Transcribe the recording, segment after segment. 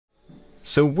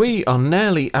So we are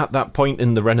nearly at that point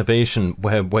in the renovation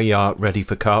where we are ready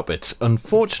for carpets.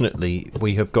 Unfortunately,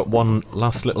 we have got one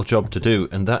last little job to do,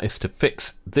 and that is to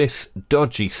fix this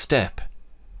dodgy step.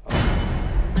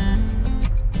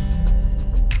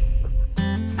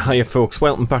 Hiya folks,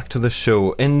 welcome back to the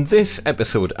show. In this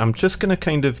episode, I'm just going to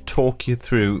kind of talk you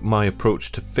through my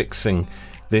approach to fixing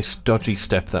this dodgy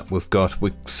step that we've got.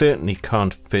 We certainly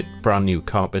can't fit brand new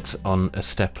carpets on a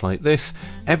step like this.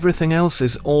 Everything else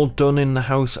is all done in the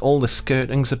house. All the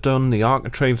skirtings are done, the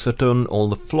architraves are done, all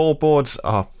the floorboards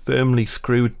are firmly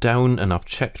screwed down, and I've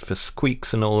checked for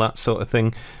squeaks and all that sort of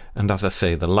thing. And as I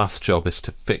say, the last job is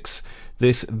to fix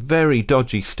this very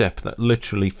dodgy step that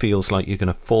literally feels like you're going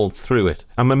to fall through it.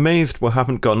 I'm amazed we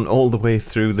haven't gone all the way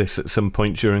through this at some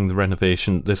point during the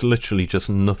renovation. There's literally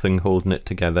just nothing holding it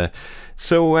together.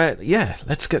 So yeah,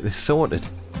 let's get this sorted.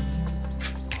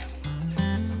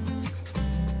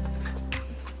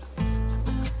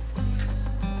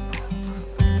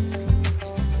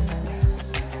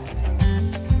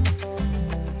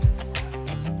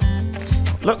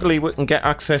 Luckily we can get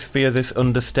access via this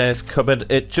understairs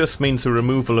cupboard. It just means the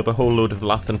removal of a whole load of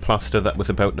lath and plaster that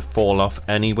was about to fall off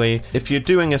anyway. If you're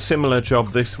doing a similar job,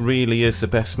 this really is the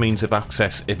best means of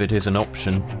access if it is an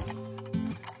option.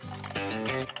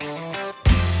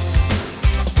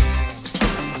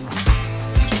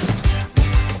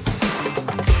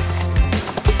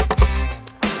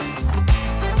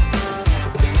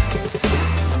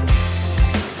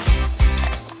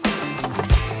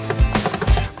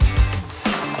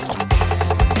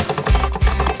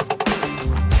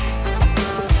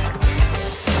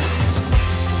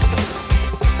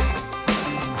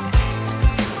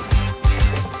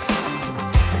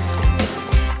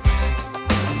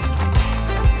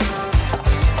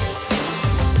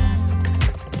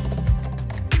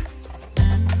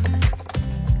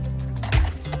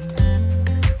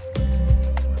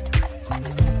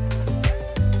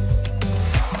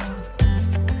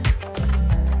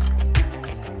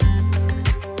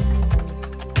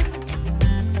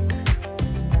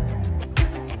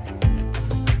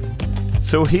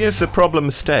 So here's the problem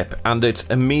step, and it's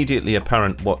immediately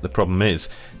apparent what the problem is.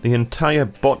 The entire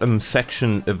bottom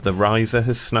section of the riser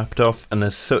has snapped off, and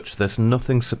as such there's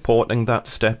nothing supporting that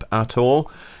step at all.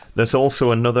 There's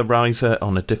also another riser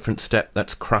on a different step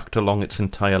that's cracked along its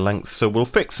entire length, so we'll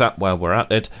fix that while we're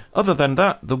at it. Other than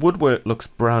that, the woodwork looks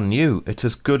brand new. It's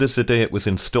as good as the day it was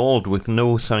installed, with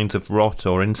no signs of rot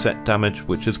or insect damage,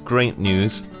 which is great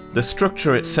news. The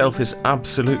structure itself is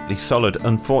absolutely solid.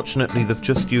 Unfortunately, they've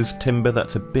just used timber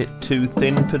that's a bit too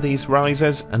thin for these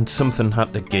risers, and something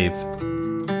had to give.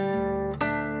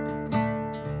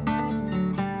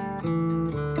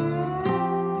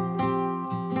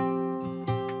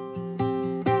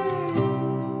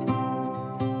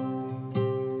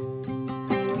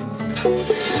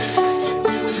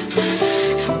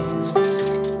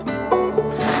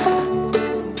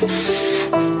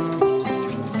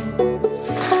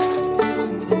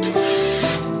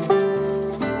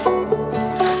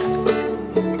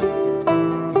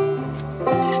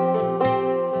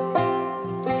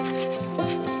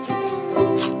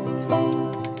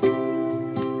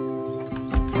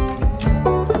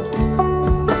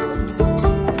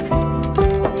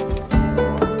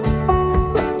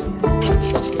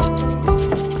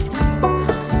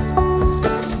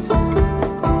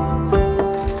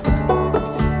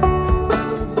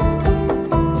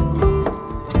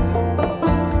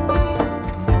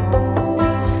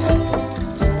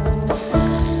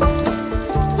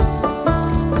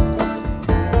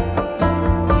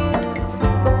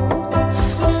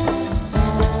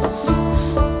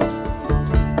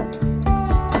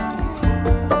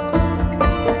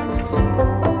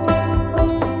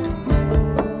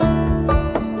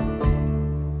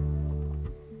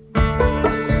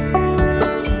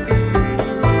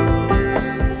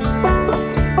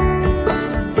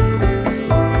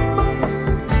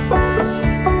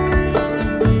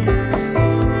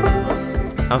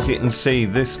 As you can see,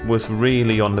 this was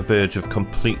really on the verge of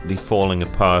completely falling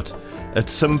apart. At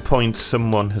some point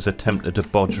someone has attempted a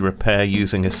bodge repair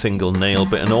using a single nail,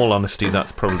 but in all honesty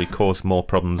that's probably caused more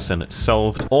problems than it's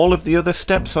solved. All of the other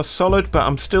steps are solid, but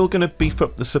I'm still going to beef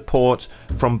up the support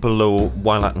from below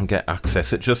while I can get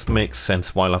access. It just makes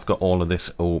sense while I've got all of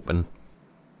this open.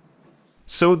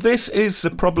 So this is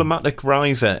the problematic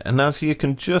riser, and as you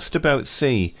can just about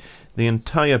see, the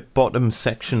entire bottom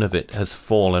section of it has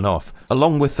fallen off.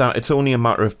 Along with that, it's only a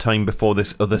matter of time before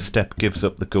this other step gives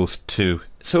up the ghost too.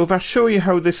 So if I show you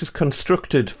how this is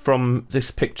constructed from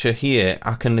this picture here,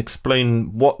 I can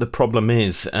explain what the problem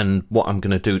is and what I'm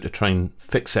going to do to try and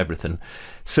fix everything.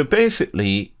 So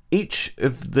basically, each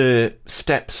of the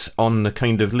steps on the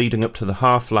kind of leading up to the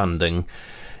half landing,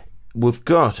 we've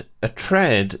got a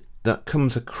tread that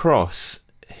comes across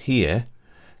here,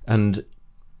 and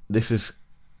this is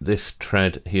this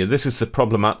tread here. This is the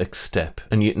problematic step,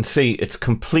 and you can see it's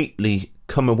completely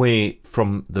come away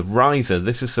from the riser.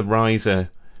 This is the riser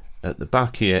at the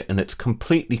back here, and it's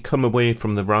completely come away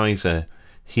from the riser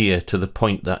here to the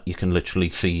point that you can literally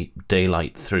see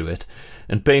daylight through it.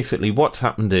 And basically what's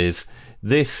happened is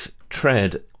this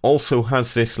tread also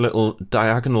has this little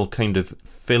diagonal kind of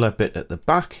filler bit at the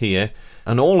back here,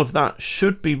 and all of that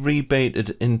should be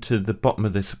rebated into the bottom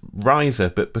of this riser,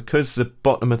 but because the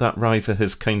bottom of that riser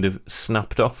has kind of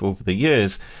snapped off over the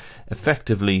years,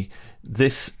 effectively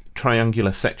this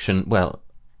triangular section, well,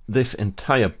 this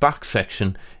entire back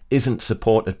section isn't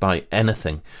supported by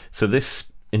anything. So this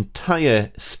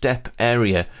entire step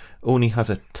area only has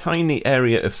a tiny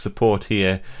area of support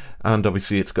here, and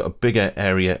obviously it's got a bigger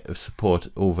area of support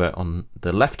over on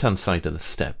the left hand side of the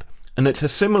step. And it's a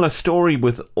similar story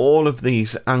with all of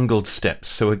these angled steps.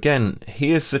 So again,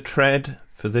 here's the tread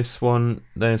for this one,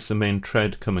 there's the main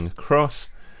tread coming across.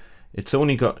 It's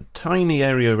only got a tiny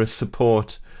area of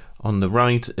support on the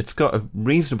right, it's got a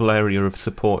reasonable area of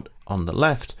support on the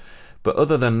left, but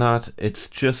other than that it's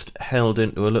just held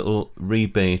into a little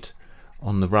rebate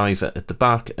on the riser at the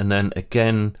back. And then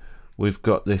again we've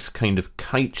got this kind of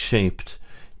kite shaped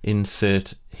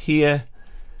insert here,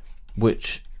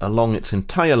 which along its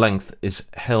entire length is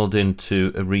held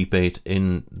into a rebate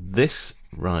in this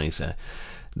riser.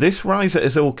 This riser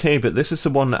is okay, but this is the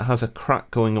one that has a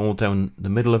crack going all down the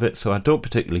middle of it, so I don't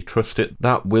particularly trust it.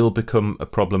 That will become a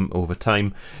problem over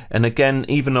time. And again,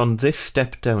 even on this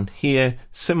step down here,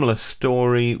 similar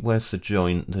story. Where's the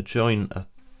join? The join, I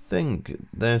think,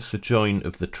 there's the join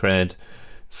of the tread.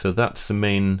 So that's the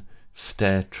main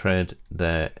stair tread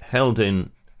there, held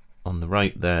in on the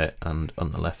right there and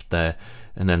on the left there.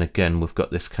 And then again we've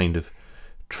got this kind of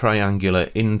triangular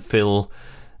infill,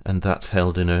 and that's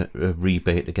held in a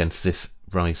rebate against this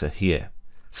riser here.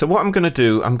 So what I'm going to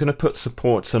do, I'm going to put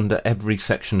supports under every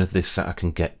section of this that I can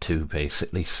get to,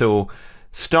 basically. So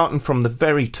starting from the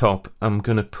very top, I'm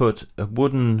going to put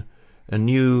a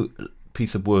new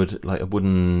piece of wood, like a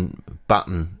wooden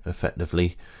batten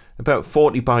effectively, about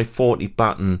 40 by 40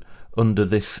 batten under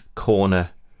this corner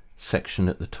section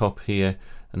at the top here,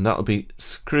 and that'll be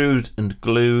screwed and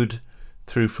glued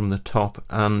through from the top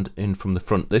and in from the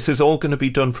front. This is all going to be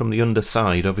done from the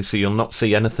underside. Obviously you'll not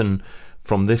see anything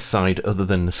from this side other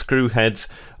than the screw heads.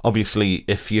 Obviously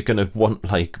if you're going to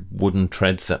want like wooden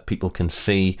treads that people can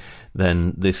see,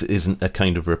 then this isn't a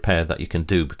kind of repair that you can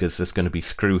do, because there's going to be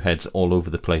screw heads all over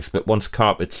the place. But once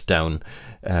carpet's down,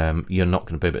 you're not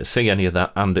going to be able to see any of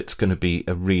that, and it's going to be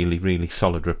a really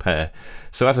solid repair.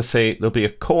 So as I say, there'll be a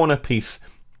corner piece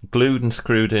glued and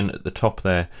screwed in at the top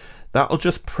there. That'll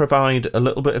just provide a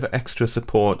little bit of extra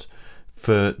support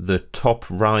for the top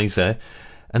riser.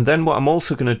 And then what I'm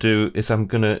also going to do is I'm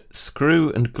going to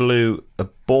screw and glue a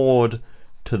board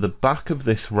to the back of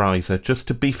this riser just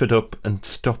to beef it up and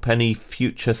stop any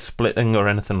future splitting or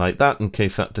anything like that, in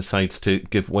case that decides to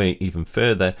give way even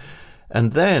further.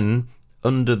 And then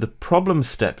under the problem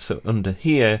step, so under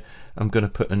here, I'm going to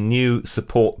put a new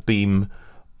support beam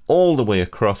all the way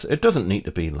across. It doesn't need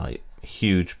to be like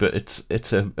huge, but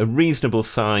it's a reasonable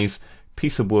size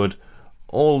piece of wood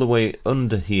all the way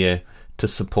under here to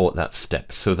support that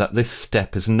step, so that this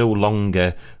step is no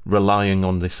longer relying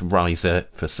on this riser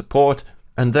for support.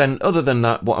 And then other than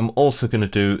that, what I'm also going to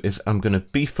do is I'm going to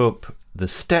beef up the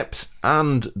steps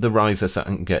and the risers that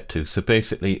I can get to. So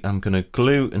basically I'm going to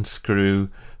glue and screw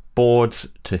boards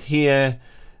to here,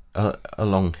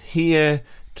 along here,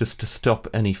 just to stop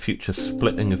any future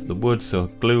splitting of the wood. So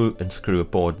glue and screw a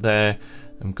board there.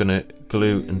 I'm going to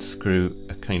glue and screw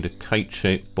a kind of kite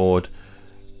shaped board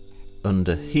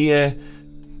under here,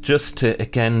 just to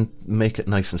again make it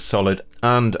nice and solid.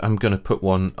 And I'm going to put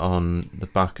one on the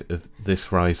back of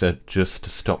this riser just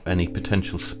to stop any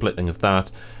potential splitting of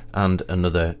that, and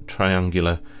another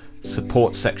triangular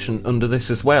support section under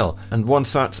this as well. And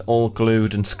once that's all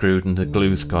glued and screwed and the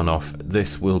glue's gone off,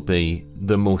 this will be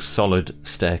the most solid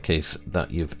staircase that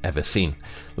you've ever seen.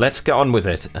 Let's get on with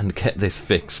it and get this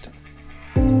fixed.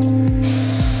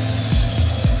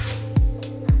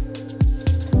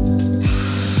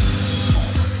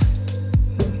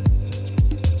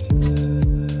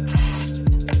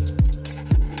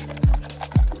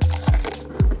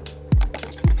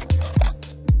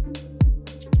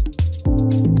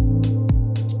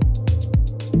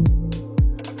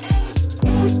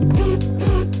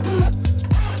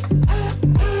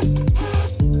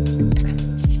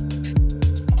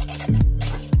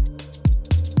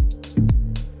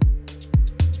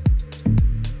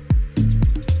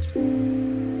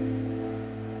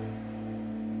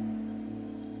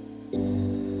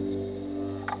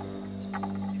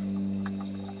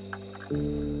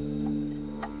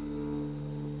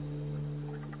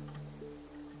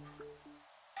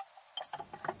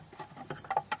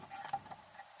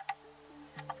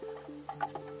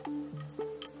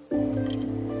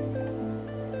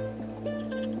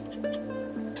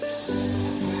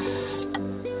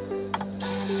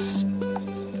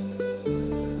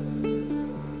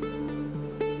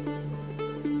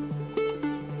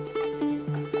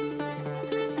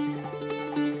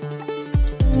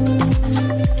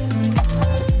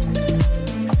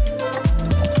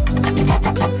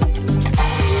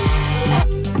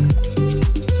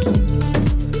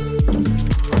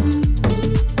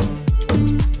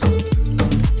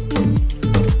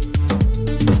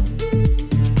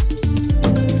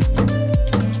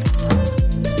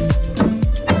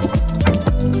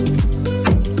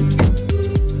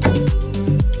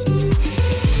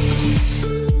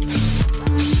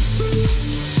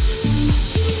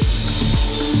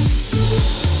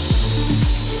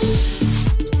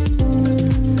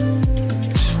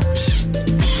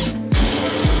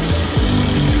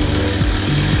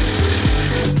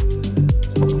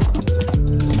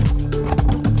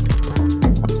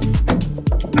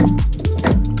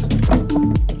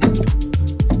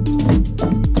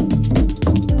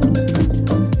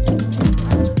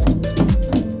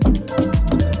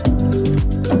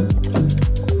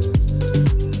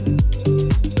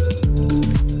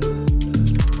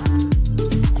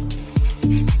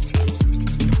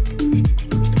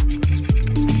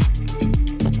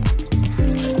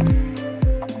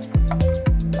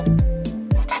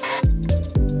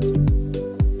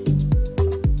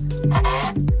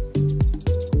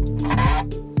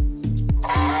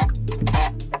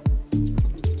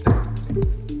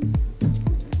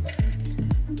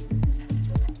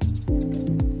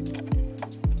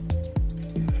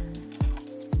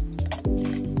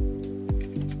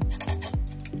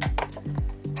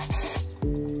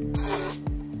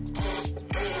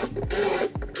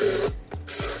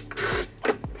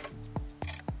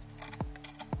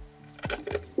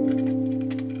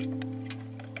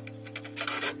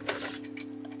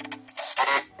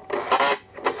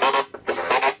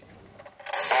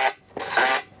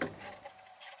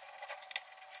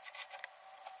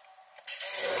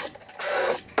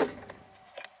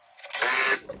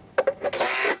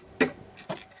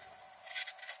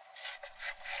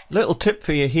 Little tip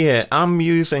for you here, I'm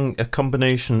using a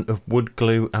combination of wood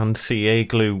glue and CA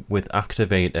glue with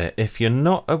activator. If you're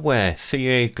not aware,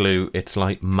 CA glue, it's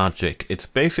like magic. It's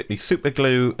basically super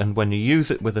glue, and when you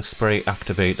use it with a spray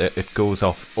activator, it goes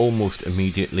off almost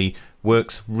immediately.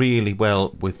 Works really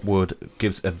well with wood,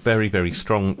 gives a very, very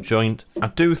strong joint. I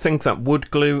do think that wood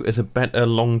glue is a better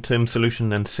long-term solution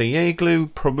than CA glue,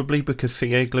 probably because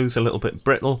CA glue is a little bit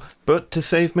brittle. But to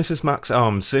save Mrs. Mac's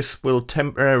arms, this will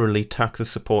temporarily tack the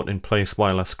support in place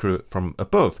while I screw it from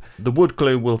above. The wood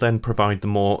glue will then provide the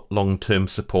more long-term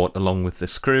support along with the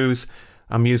screws.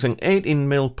 I'm using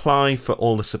 18mm ply for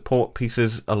all the support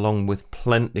pieces, along with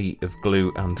plenty of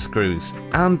glue and screws.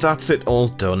 And that's it all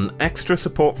done. Extra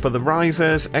support for the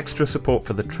risers, extra support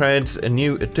for the treads, a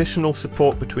new additional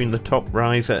support between the top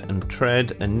riser and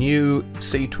tread, a new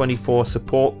C24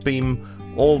 support beam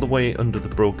all the way under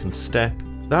the broken step.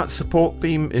 That support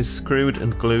beam is screwed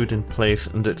and glued in place,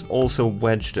 and it's also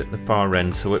wedged at the far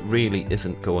end, so it really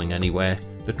isn't going anywhere.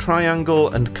 The triangle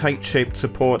and kite-shaped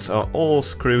supports are all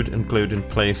screwed and glued in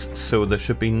place, so there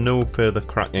should be no further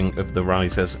cracking of the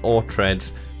risers or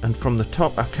treads. And from the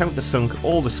top, I countersunk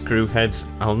all the screw heads.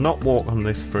 I'll not walk on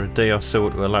this for a day or so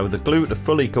to allow the glue to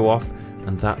fully go off,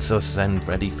 and that's us then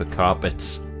ready for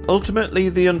carpets. Ultimately,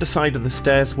 the underside of the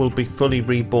stairs will be fully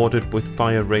reboarded with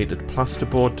fire-rated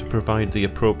plasterboard to provide the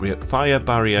appropriate fire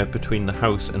barrier between the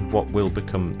house and what will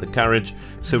become the garage,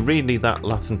 so really that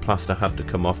lath and plaster had to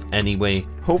come off anyway.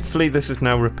 Hopefully this is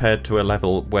now repaired to a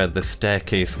level where the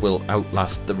staircase will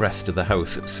outlast the rest of the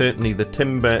house. Certainly the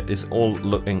timber is all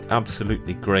looking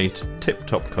absolutely great,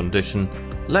 tip-top condition.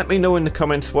 Let me know in the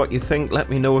comments what you think. Let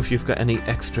me know if you've got any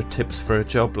extra tips for a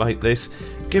job like this.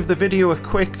 Give the video a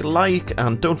quick like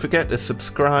and don't forget to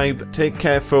subscribe. Take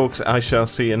care folks, I shall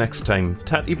see you next time.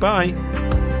 Tatty bye!